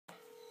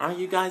Are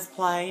you guys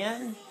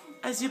playing?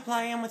 As you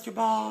playing with your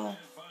ball?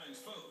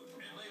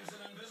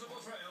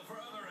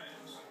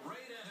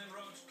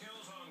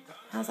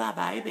 How's our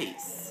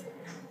babies?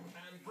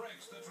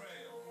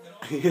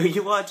 Are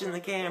you watching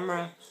the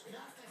camera?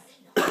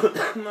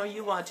 Are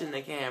you watching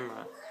the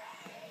camera?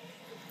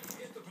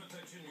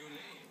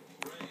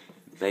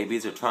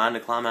 Babies are trying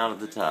to climb out of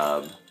the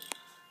tub.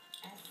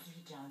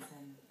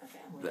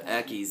 The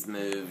Eckies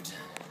moved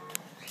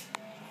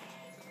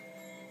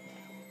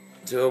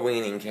to a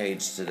weaning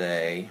cage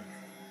today.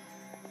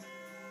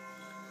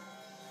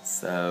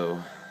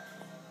 So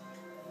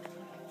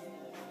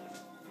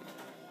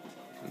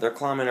they're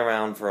climbing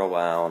around for a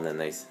while and then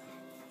they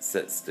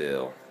sit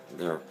still.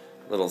 They're a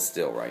little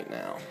still right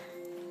now.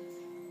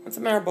 What's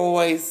the matter,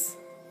 boys?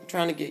 You're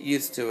trying to get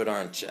used to it,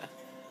 aren't you?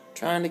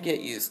 Trying to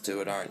get used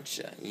to it, aren't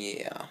you?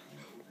 Yeah.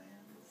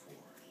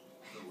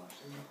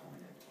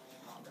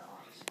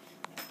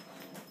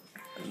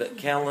 But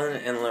Kelin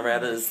and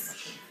Loretta's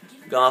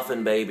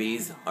Goffin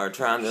babies are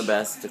trying their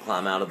best to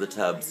climb out of the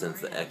tub since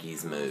the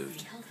Eckies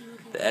moved.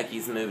 The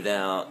Eckies moved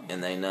out,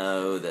 and they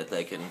know that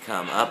they can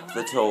come up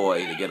the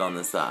toy to get on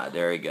the side.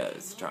 There he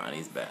goes, trying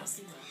his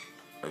best.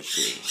 Or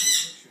she.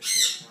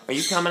 Are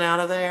you coming out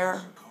of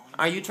there?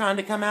 Are you trying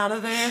to come out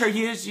of there?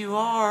 Yes, you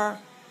are.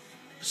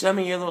 Show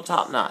me your little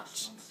top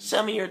notch.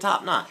 Show me your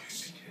top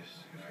notch.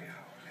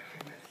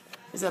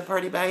 Is that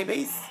pretty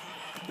babies?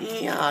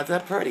 Yeah, they're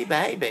pretty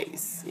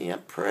babies. Yeah,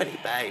 pretty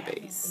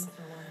babies.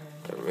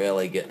 They're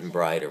really getting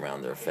bright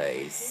around their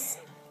face.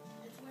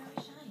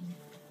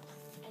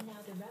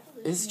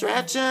 He's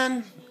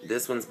stretching.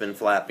 This one's been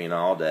flapping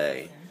all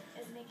day.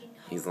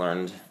 He's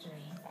learned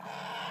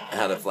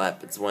how to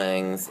flap its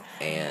wings,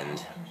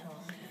 and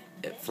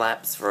it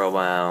flaps for a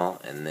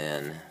while and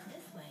then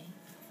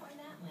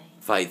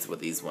fights with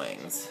these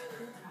wings.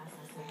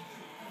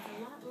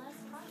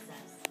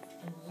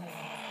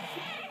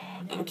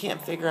 You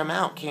can't figure them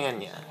out,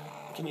 can you?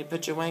 Can you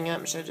put your wing up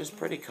and show this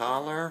pretty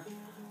collar?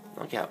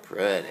 Look how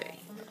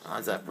pretty.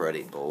 How's that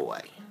pretty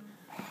boy?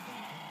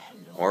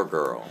 Or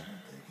girl.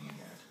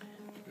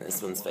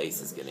 This one's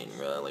face is getting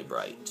really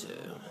bright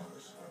too.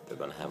 They're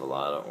going to have a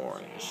lot of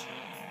orange.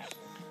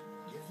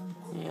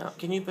 Yeah,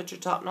 can you put your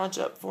top notch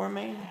up for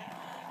me?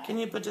 Can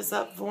you put this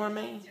up for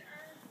me?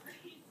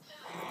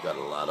 They've got a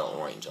lot of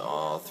orange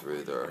all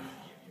through their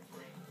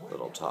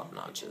little top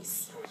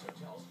notches.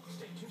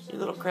 Your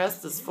little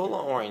crest is full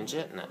of orange,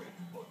 isn't it?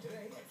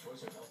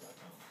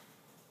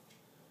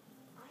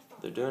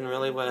 They're doing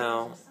really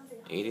well,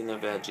 eating their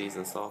veggies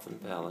and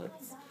softened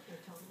pellets.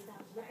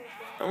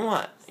 And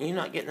what? Are you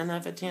not getting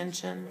enough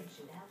attention?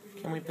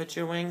 Can we put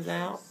your wings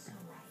out?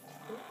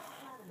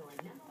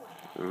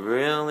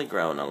 Really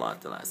grown a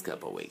lot the last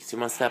couple of weeks. You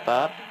want to step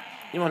up?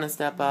 You want to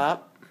step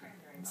up?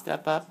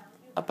 Step up?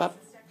 Up?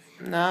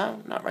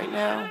 No? Not right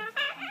now?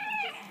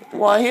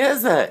 What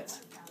is it?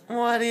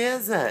 What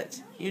is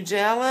it? You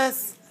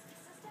jealous?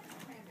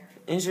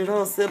 Is your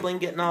little sibling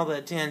getting all the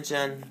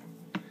attention?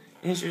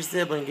 Is your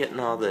sibling getting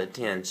all the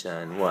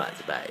attention? What,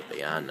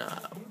 baby? I know.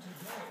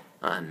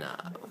 I know.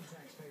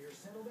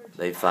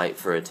 They fight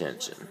for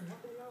attention.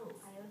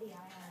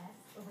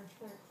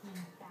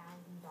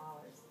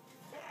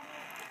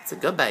 It's a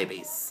good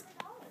babies.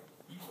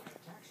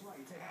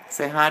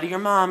 Say hi to your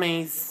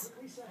mommies.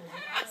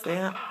 Say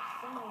hi.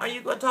 Are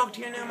you going to talk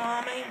to your new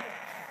mommy?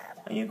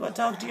 Are you going to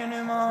talk to your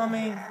new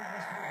mommy?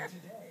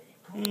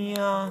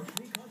 Yeah.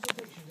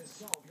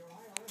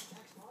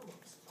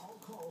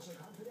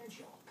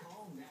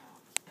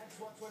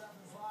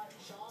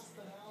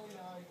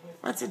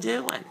 What's it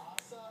doing?